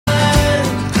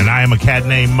I am a cat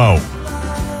named Mo.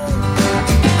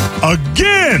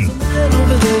 Again.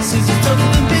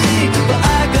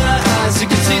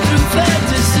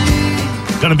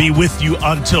 Gonna be with you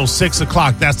until 6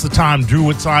 o'clock. That's the time Drew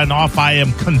would sign off. I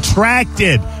am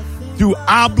contracted through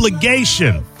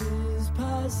obligation,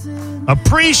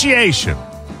 appreciation,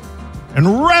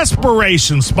 and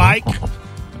respiration, Spike.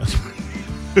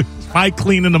 Spike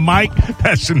cleaning the mic.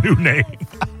 That's your new name.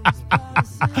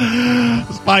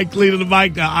 Spike cleaning the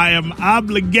mic. I am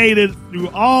obligated through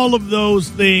all of those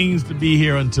things to be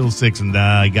here until 6. And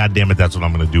God damn it, that's what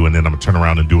I'm going to do. And then I'm going to turn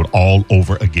around and do it all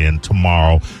over again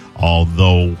tomorrow.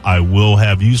 Although I will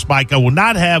have you, Spike. I will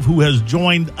not have who has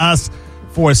joined us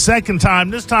for a second time.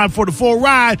 This time for the full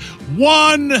ride.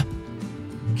 One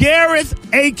Gareth,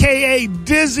 a.k.a.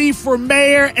 Dizzy for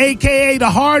mayor, a.k.a. the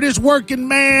hardest working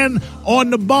man on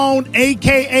the bone,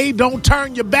 a.k.a. don't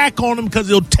turn your back on him because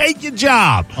he'll take your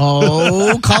job.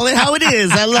 Oh, call it how it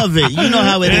is. I love it. You know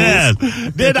how it is.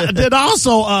 Did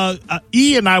also,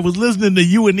 Ian, I was listening to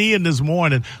you and Ian this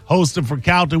morning, hosting for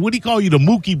Calton. What do you call you, the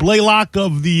Mookie Blaylock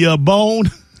of the bone?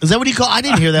 Is that what he called? I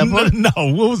didn't hear that part. No,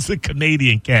 what was the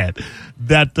Canadian cat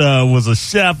that was a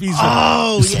chef? He's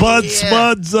Spuds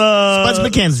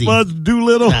McKenzie. Spuds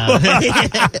Doolittle. No.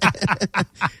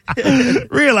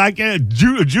 Really, I can't.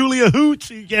 Julia Hooch.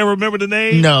 You can't remember the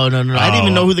name? No. I didn't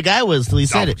even know who the guy was till he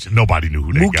said it. Nobody knew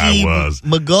who that guy was.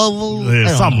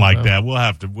 McGovern. Something like that. We'll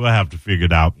have to figure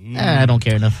it out. I don't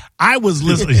care enough. I was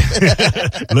listening.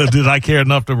 Did I care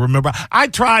enough to remember? I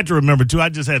tried to remember too. I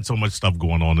just had so much stuff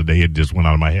going on today. It just went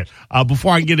out of my head.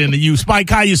 Before I get into you, Spike,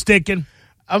 how you sticking?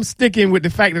 I'm sticking with the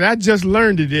fact that I just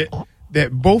learned that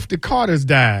both the Carters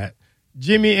died,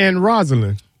 Jimmy and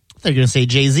Rosalind. I thought you were going to say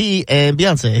Jay-Z and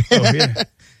Beyonce. Oh, yeah.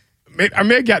 I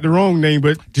may have got the wrong name,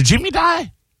 but... Did Jimmy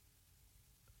die?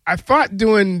 I thought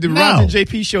during the Roz and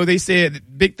JP show, they said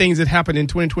big things had happened in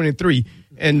 2023.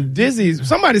 And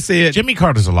somebody said... Jimmy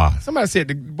Carter's alive. Somebody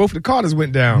said both the Carters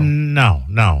went down. No.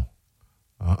 No,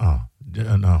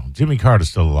 Jimmy Carter's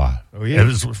still alive. Oh, yeah?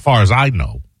 As far as I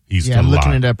know. He's still I'm alive.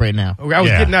 looking it up right now. Okay, I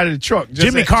was getting out of the truck.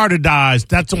 Jimmy Carter dies.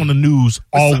 That's on the news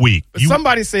all week.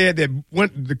 Somebody said that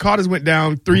the Carters went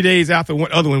down 3 days after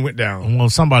one other one went down. Well,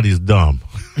 somebody's dumb.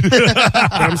 But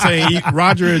I'm saying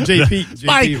Roger and JP.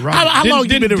 Mike, how long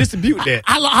you been distribute that?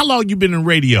 How long you been in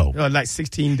radio? Like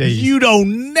 16 days. You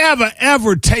don't never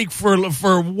ever take for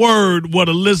word what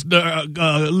a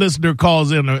listener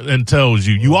calls in and tells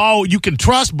you. You can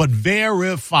trust but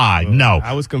verify. No,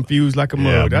 I was confused like a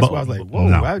mug. That's why I was like,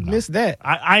 whoa, I missed that.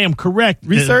 I am correct.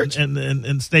 Research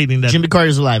in stating that Jimmy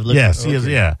Carter's alive. Yes, he is.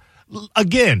 Yeah.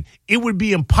 Again, it would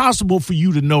be impossible for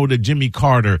you to know that Jimmy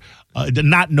Carter, to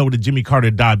not know that Jimmy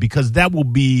Carter died, because that will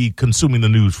be consuming the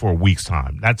news for a week's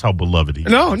time. That's how beloved he is.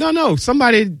 No.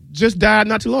 Somebody just died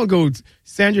not too long ago.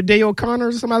 Sandra Day O'Connor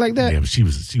or somebody like that. Yeah, but she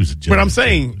was a judge. But I'm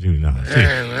saying,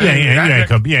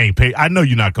 I know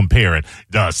you're not comparing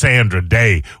Sandra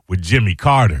Day with Jimmy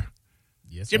Carter.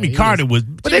 Yes, Jimmy Carter was,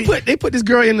 but they put this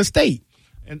girl in the state.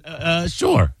 And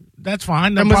sure. That's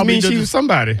fine. That must mean she was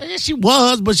somebody. Yeah, she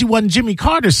was, but she wasn't Jimmy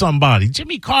Carter somebody.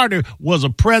 Jimmy Carter was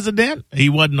a president. He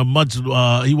wasn't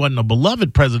a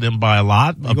beloved president by a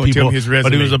lot of people. Tell me his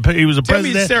resume. But he was a tell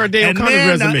president. Me Sarah Day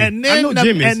O'Connor's resume. I know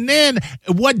Jimmy's. And then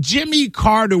what Jimmy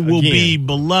Carter will be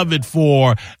beloved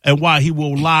for, and why he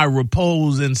will lie,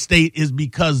 repose, and state, is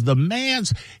because the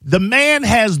man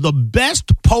has the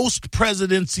best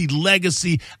post-presidency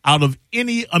legacy out of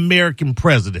any American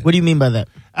president. What do you mean by that?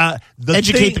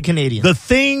 Educate the Canadians. The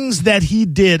things that he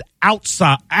did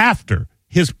after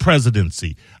his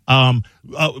presidency,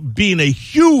 being a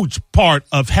huge part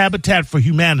of Habitat for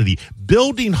Humanity,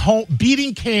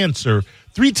 beating cancer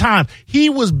 3 times. He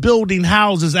was building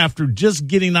houses after just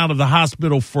getting out of the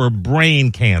hospital for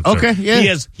brain cancer. Okay,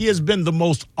 yeah. He has been the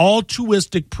most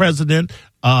altruistic president,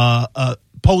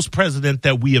 post-president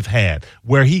that we have had,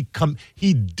 where he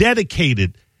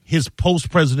dedicated his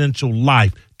post-presidential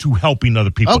life to helping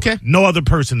other people. Okay. No other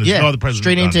person is no other president.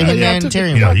 Straight into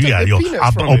humanitarian. You got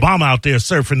Obama out there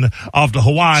surfing off the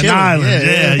Hawaiian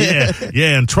Islands.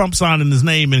 Yeah, and Trump signing his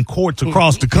name in courts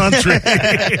across the country.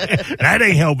 That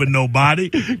ain't helping nobody.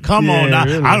 Come on now.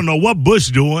 Really. I don't know what Bush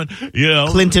doing.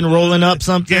 Clinton rolling up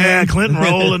something. Yeah, Clinton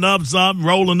rolling up something,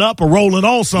 rolling up or rolling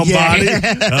on somebody.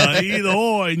 Either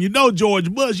or. And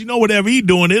George Bush, whatever he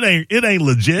doing, it ain't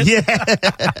legit.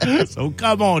 Yeah. So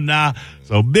come on now.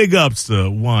 So big ups to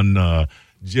one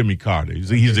Jimmy Carter.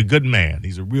 He's a good man.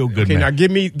 He's a real good man. Now give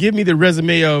me the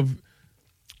resume of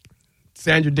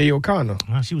Sandra Day O'Connor.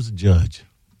 Well, she was a judge.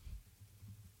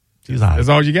 That's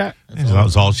all you got.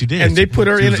 That's all she did. And they put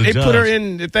her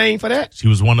in the thing for that. She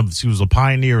was a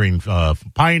pioneering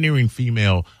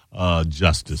female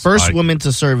justice. First woman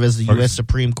to serve as the U.S.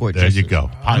 Supreme Court There justice. you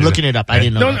go. I'm looking it up. I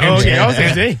didn't know. No, okay. I was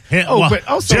saying, But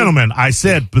also, gentlemen, I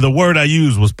said the word I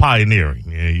used was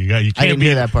pioneering. Yeah, you can't I didn't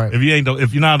hear that part. If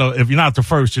you're not the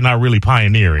first, you're not really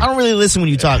pioneering. I don't really listen when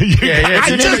you talk.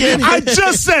 I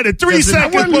just said it 3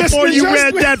 seconds before you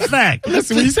read that fact.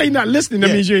 Listen, when you say not listening,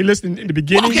 that means you ain't listening in the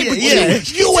beginning. Okay,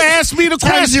 you asked me the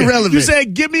question. Irrelevant. You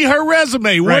said, "Give me her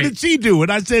resume." What did she do?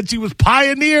 And I said she was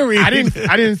pioneering. I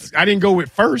didn't go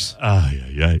with first.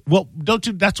 Yeah. Well, don't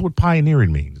you? That's what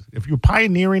pioneering means. If you're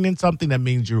pioneering in something, that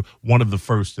means you're one of the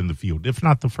first in the field, if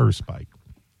not the first, Spike.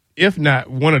 If not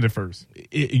one of the first.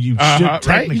 You should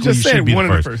technically You just said be one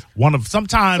the of the first. One of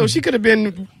sometimes. So she could have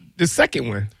been the second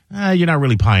one. You're not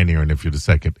really pioneering if you're the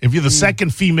second. If you're the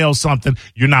second female something,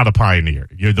 you're not a pioneer.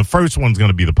 You're the first one's going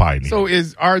to be the pioneer. So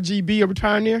is RGB a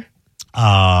pioneer?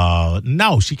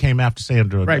 No, she came after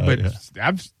Sandra. Right, but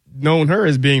I've known her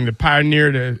as being the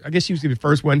pioneer. I guess she was the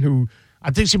first one who. I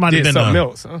think she might have been something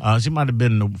else. Huh? She might have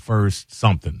been the first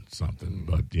something.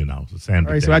 But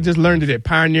Sandra. All right, so I just learned that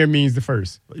pioneer means the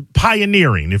first.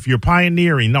 Pioneering. If you're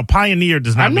pioneering, no, pioneer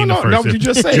does not mean the first. No, you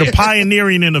just said you're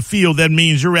pioneering in a field. That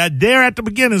means you're there at the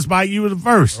beginning, Spike. You were the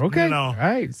first. Okay, all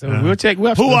right. So we'll check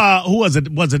Webster. Who was it?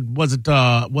 Was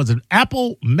it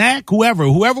Apple, Mac, whoever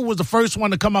was the first one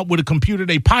to come up with a computer?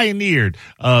 They pioneered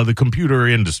the computer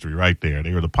industry right there.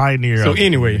 They were the pioneer. So of the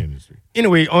industry.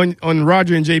 Anyway, on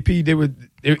Roger and JP, they were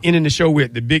ending the show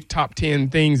with the big top 10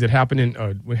 things that happened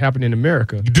in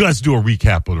America. Let's do a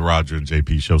recap of the Roger and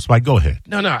JP show. Spike, go ahead.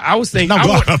 No, I was thinking.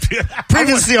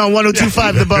 Previously on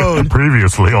 102.5 The Bone.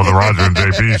 Previously on the Roger and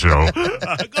JP show.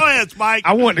 Go ahead, Spike.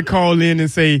 I want to call in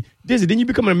and say, Dizzy, didn't you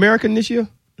become an American this year?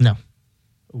 No.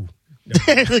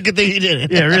 Good thing you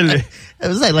didn't. Yeah, really. It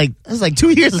was like 2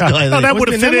 years ago. No, that would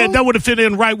have fit in. That would have fit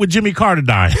in right with Jimmy Carter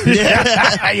dying.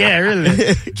 Yeah,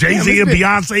 really. Jay-Z and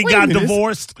Beyonce got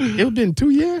divorced. It's been 2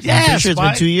 years. Yeah, I'm sure it's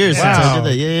been 2 years since I did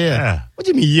that. Yeah. What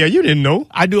do you mean? Yeah, you didn't know.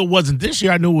 I knew it wasn't this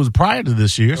year. I knew it was prior to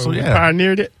this year. So yeah,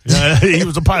 pioneered it. He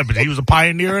was a pioneer. He was a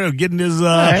pioneer of getting his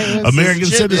American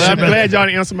citizenship. I'm glad y'all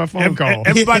didn't answer my phone call.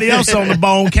 Everybody else on the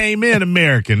bone came in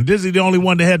American. Dizzy the only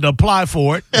one that had to apply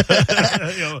for it.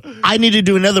 I need to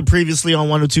do another previously on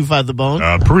 102.5 The Bone.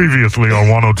 Previously on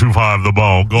 102.5 The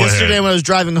Bone. Go ahead. Yesterday when I was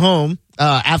driving home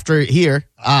after here,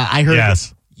 I heard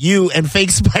you and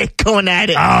Fake Spike going at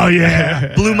it. Oh,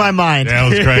 yeah. Blew my mind. That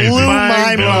was crazy. Blew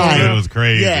my mind. It was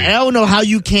crazy. Yeah, and I don't know how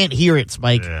you can't hear it,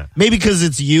 Spike. Yeah. Maybe because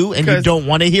it's you and you don't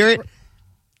want to hear it.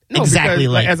 No, exactly.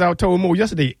 Because, as I told Mo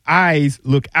yesterday, eyes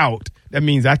look out. That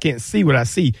means I can't see what I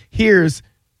see. Ears.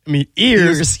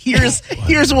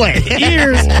 Here's what?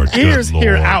 Ears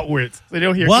hear outwards. So they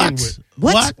don't hear inwards.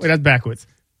 What? Wait, that's backwards.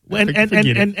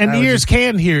 And ears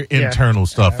can hear internal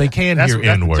stuff. They can hear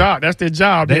inward. That's their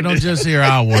job. They don't just hear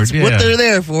outward. That's what they're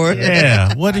there for.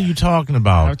 Yeah. What are you talking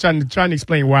about? I'm trying to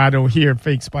explain why I don't hear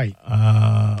Fake Spike.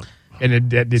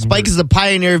 And that didn't Spike work. is the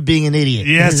pioneer of being an idiot.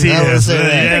 Yes, he is. You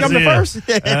think I'm the first?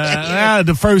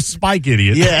 The first Spike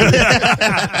idiot.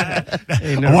 Yeah.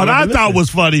 What I thought was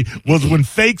funny was when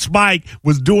Fake Spike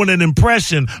was doing an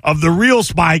impression of the real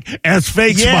Spike as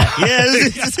Fake Spike. Yeah.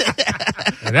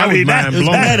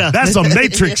 That's a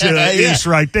Matrix-ish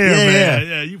right there, man.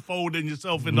 Yeah. You folding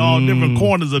yourself into all different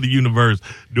corners of the universe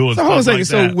doing stuff like that.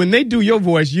 So when they do your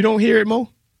voice, you don't hear it, Mo?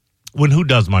 When who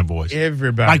does my voice?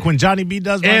 Everybody. Like when Johnny B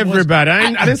does my voice? Everybody.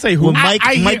 I didn't say who. Well,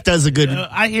 Mike does a good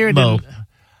I hear it.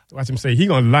 Watch him say, he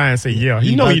going to lie and say, yeah.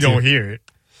 He know you don't hear it.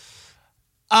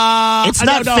 It's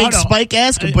not Fake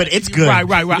Spike-esque, but it's good.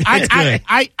 Right.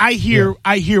 I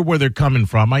hear where they're coming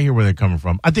from.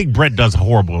 I think Brett does a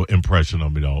horrible impression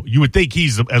of me, though. You would think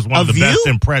he's as one of the best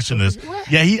impressionists.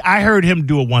 Yeah, I heard him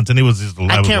do it once, and it was just.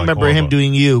 I can't remember him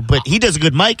doing you, but he does a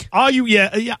good Mike. All you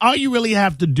really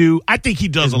have to do, I think he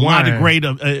does a lot of great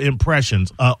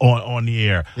impressions on the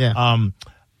air. Yeah.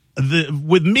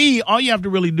 With me, all you have to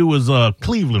really do is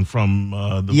Cleveland from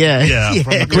from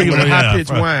the Cleveland high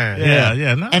pitched wine.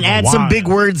 Yeah, and add some big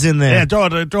words in there.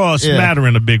 Yeah, throw a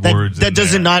smattering of big words. That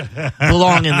does not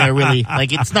belong in there, really.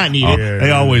 Like it's not needed.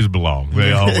 They always belong.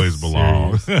 They always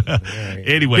belong.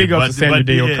 Anyway, big ups to Sandra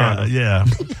Day O'Connor. Yeah.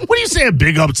 What are you saying?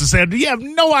 Big ups to Sandra? You have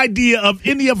no idea of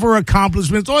any of her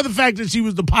accomplishments or the fact that she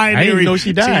was the pioneer. I didn't know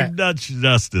she died. Chief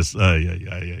Justice.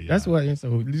 That's what.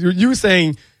 So you were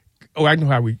saying. Oh, I know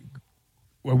how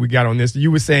we got on this.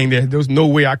 You were saying that there was no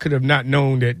way I could have not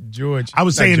known that George. I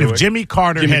was saying if Jimmy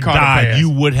Carter had died, passed. you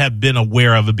would have been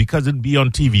aware of it because it'd be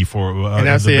on TV for and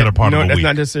I the said, better part of a week. That's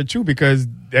not necessarily true because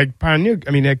that pioneer.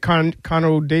 I mean, that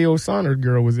Conor de O'Connor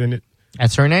girl was in it.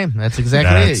 That's her name. That's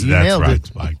exactly it. You that's nailed right, it.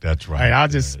 Spike. That's right. All right, I'll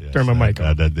just turn my mic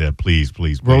on. Please.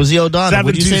 Rosie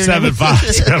O'Donnell.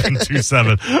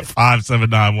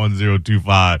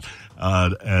 727-579-1025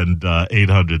 and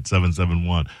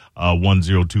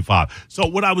 800-771-1025. So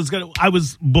what I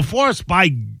was before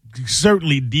Spike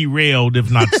certainly derailed,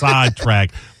 if not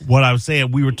sidetracked, what I was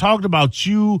saying, we were talking about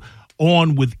you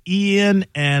on with Ian,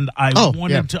 and I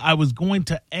was going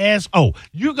to ask,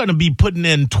 you're going to be putting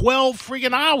in 12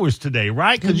 freaking hours today,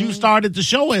 right? Because you started the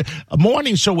show a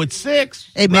morning show at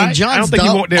 6. Hey, man, right? John's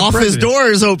off his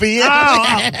doors open.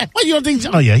 Yeah. Well, you don't think?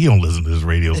 Oh, yeah, he don't listen to this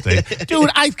radio station.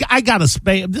 Dude, I got a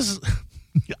spam. This is...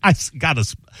 I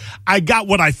got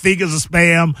what I think is a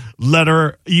spam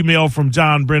letter email from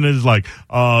John Brennan. Is like,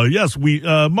 yes,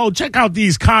 Mo, check out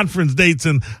these conference dates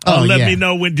and let me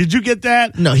know when. Did you get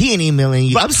that? No, he ain't emailing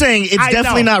you. But I'm saying it's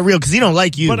definitely not real because he don't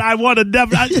like you. But I want to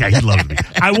yeah, he loves me.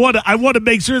 I want to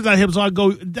make sure it's not him. So I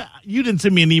go, you didn't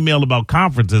send me an email about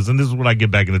conferences, and this is what I get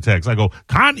back in the text. I go,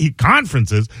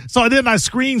 conferences. So then I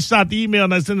screenshot the email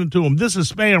and I send it to him. This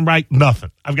is spam, right?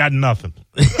 Nothing. I've got nothing.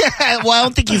 Well, I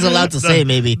don't think he's allowed to say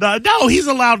maybe. No, he's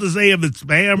allowed to say if it's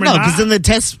spam or not. No, because then the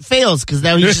test fails because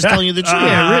now he's just telling you the truth.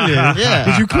 Yeah, really. Yeah.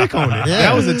 Did you click on it? Yeah.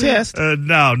 That was a test.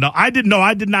 No, I didn't. No,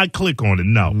 I did not click on it.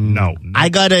 No. I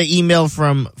got an email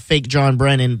from fake John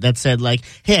Brennan that said like,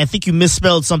 hey, I think you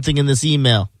misspelled something in this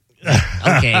email.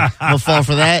 Okay, I'll fall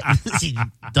for that,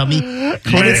 dummy. And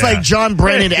it's like John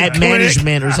Brennan at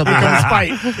management or something. Right.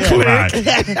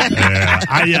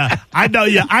 I know.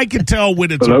 Yeah, I can tell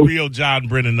when it's a real John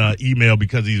Brennan email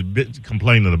because he's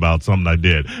complaining about something I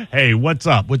did. Hey, what's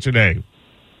up? What's your name?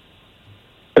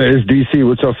 Hey, it's DC.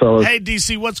 What's up, fellas? Hey,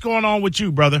 DC. What's going on with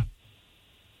you, brother?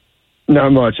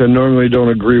 Not much. I normally don't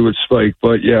agree with Spike,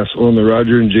 but yes, on the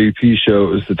Roger and JP show,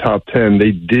 it was the top 10.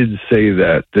 They did say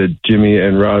that Jimmy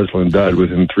and Rosalind died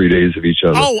within 3 days of each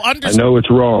other. I know it's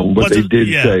wrong, but they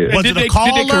did say it. Was it a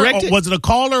caller? Was it a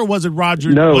caller or was it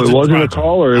Roger? No, it wasn't a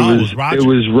caller. It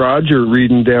was Roger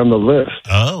reading down the list.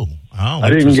 I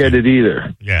didn't get it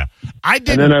either. Yeah. I did.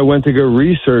 And then I went to go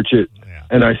research it,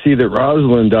 and I see that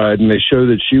Rosalind died, and they show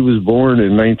that she was born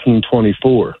in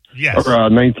 1924. Yes. Or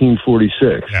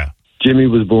 1946. Yeah. Jimmy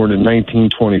was born in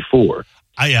 1924.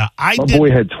 My boy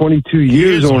had 22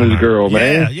 years on his girl,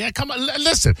 man. Yeah, come on.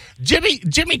 Listen,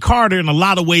 Jimmy Carter in a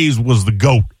lot of ways was the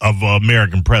GOAT of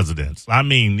American presidents. I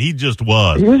mean, he just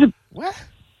was. What?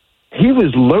 He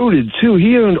was loaded, too.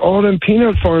 He owned all them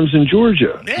peanut farms in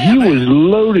Georgia. Yeah, he was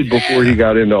loaded before he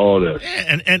got into all this.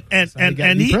 Yeah, and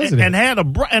had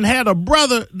a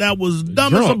brother that was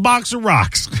dumb as a box of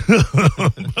rocks.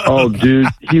 Oh, dude,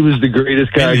 he was the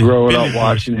greatest guy growing up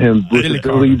watching him with the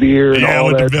Billy Beer and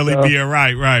all that Billy stuff. Beer,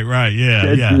 right.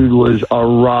 Yeah, that dude was a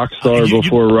rock star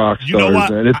before rock stars,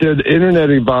 man. If the internet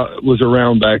was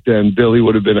around back then, Billy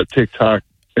would have been a TikTok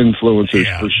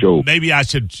influencers for sure. Maybe I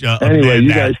should. Anyway,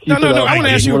 you guys keep it up. No. I want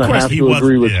to ask you a question. Let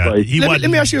me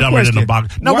ask you a question.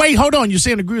 Now, wait, hold on. You're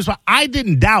saying agree with Spike. I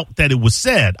didn't doubt that it was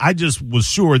said. I just was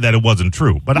sure that it wasn't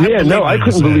true. But I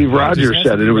couldn't believe Roger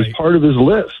said it. It was part of his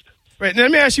list. Right. Now,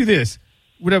 let me ask you this.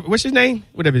 What's his name?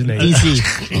 Whatever his name.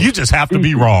 DC. You just have to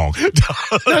be wrong.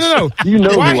 No. You know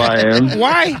who I am.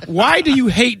 Why do you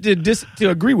hate to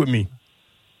agree with me?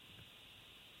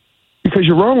 Because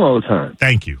you're wrong all the time.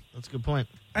 Thank you. That's a good point.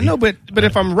 I know, but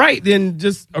if I'm right, then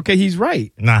he's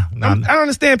right. Nah. I don't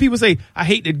understand. People say I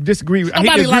hate to disagree.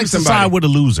 Nobody likes to side with a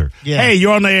loser. Yeah. Hey,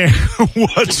 you're on the air.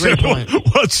 What's your name?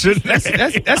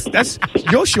 That's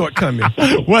your shortcoming.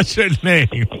 What's your name?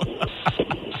 Hey,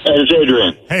 it's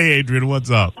Adrian. Hey, Adrian.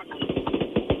 What's up?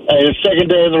 Hey, it's second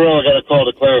day in the row. I got a call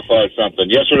to clarify something.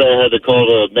 Yesterday, I had to call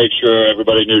to make sure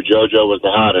everybody knew JoJo was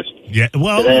the hottest. Yeah.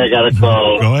 Well, today I got a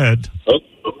call. Go ahead. Oh.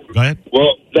 Go ahead.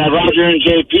 Well, that Roger and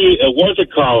JP, it was a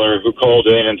caller who called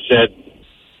in and said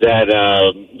that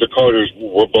the Carters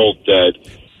were both dead.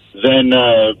 Then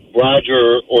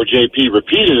Roger or JP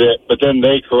repeated it, but then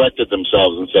they corrected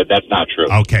themselves and said that's not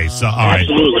true. Okay, so all right.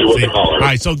 Absolutely was a caller. All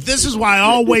right, so this is why I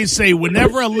always say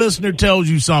whenever a listener tells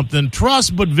you something,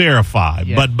 trust but verify.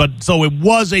 Yeah. But so it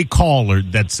was a caller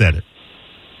that said it.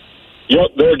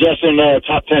 Yep, they're guessing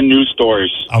top 10 news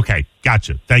stories. Okay,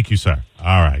 gotcha. Thank you, sir.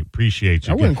 All right, appreciate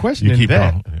you. I wasn't questioning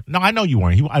that. No, I know you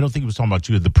weren't. I don't think he was talking about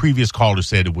you. The previous caller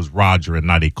said it was Roger and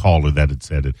not a caller that had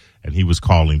said it, and he was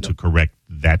calling to correct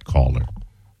that caller.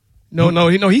 No.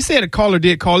 He said a caller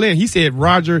did call in. He said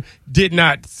Roger did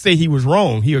not say he was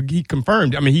wrong. He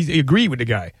confirmed. I mean, he agreed with the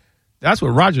guy. That's what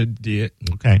Roger did.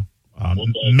 Okay.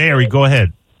 Mary, go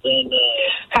ahead.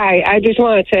 Hi, I just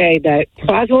want to say that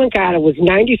Rosalind Carter was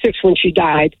 96 when she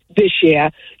died this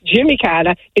year. Jimmy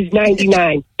Carter is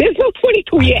 99. There's no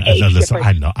 22-year age difference.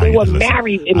 I know. They were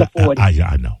married in the 40s.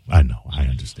 I know. I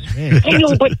understand. I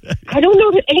know, but I don't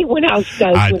know that anyone else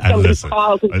does when somebody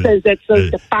calls and says that so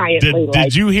defiantly.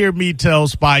 Did you hear me tell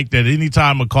Spike that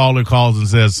anytime a caller calls and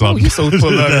says something? He's so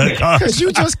full of it. Because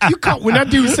you caught when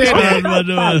that dude said that.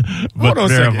 Hold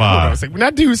on a second. When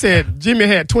that dude said Jimmy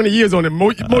had 20 years on him, Mo,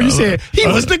 you said he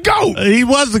was the GOAT. He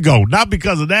was the GOAT. Not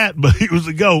because of that, but he was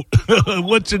the GOAT.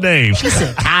 What's your name? She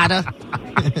said Carter.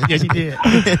 Yes, he did.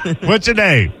 What's your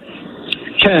name?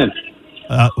 Ken.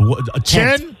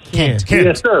 Chen? Kent.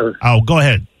 Yes, sir. Oh, go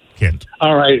ahead, Kent.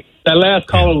 All right. That last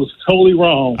caller was totally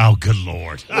wrong. Oh, good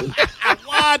Lord.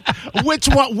 What?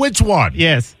 Which one?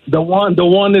 Yes. The one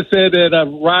that said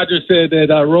that Roger said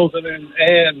that Rosalind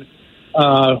and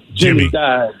Jimmy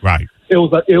died. Right. It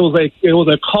was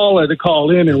a caller to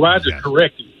call in, and Roger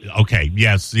corrected. Okay.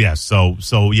 Yes.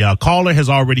 So yeah, a caller has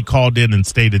already called in and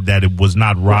stated that it was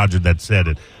not Roger that said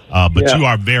it. But you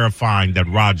are verifying that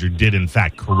Roger did in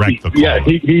fact correct the caller. Yeah,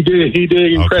 he did. He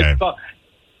did correct the caller.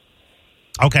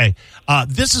 Okay.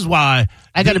 This is why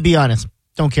I got to be honest.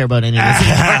 Don't care about any of this.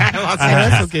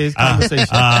 That's okay. It's conversation.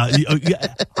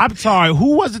 I'm sorry.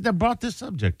 Who was it that brought this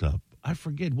subject up? I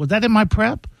forget. Was that in my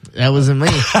prep? That wasn't me.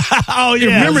 Oh,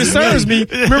 yeah. Memory serves me.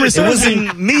 It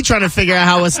wasn't me trying to figure out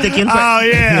how it's sticking. Oh,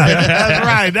 yeah. That's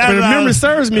right. But if memory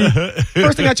serves me,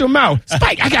 first thing out your mouth,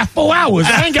 Spike, I got 4 hours.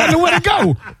 I ain't got nowhere to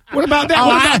go. What about that?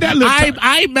 What about that little time?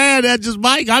 I ain't mad at you,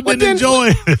 Mike. I've been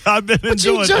enjoying it.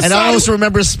 And I also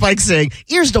remember Spike saying,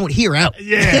 ears don't hear out.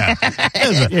 Yeah.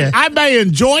 I may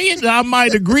enjoy it. I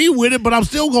might agree with it, but I'm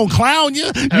still going to clown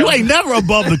you. You ain't never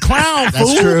above the clown, fool.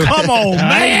 That's true. Come on,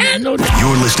 man.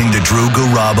 You're listening to Drew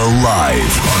Garabo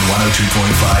live on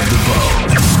 102.5 The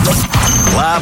Bone. Live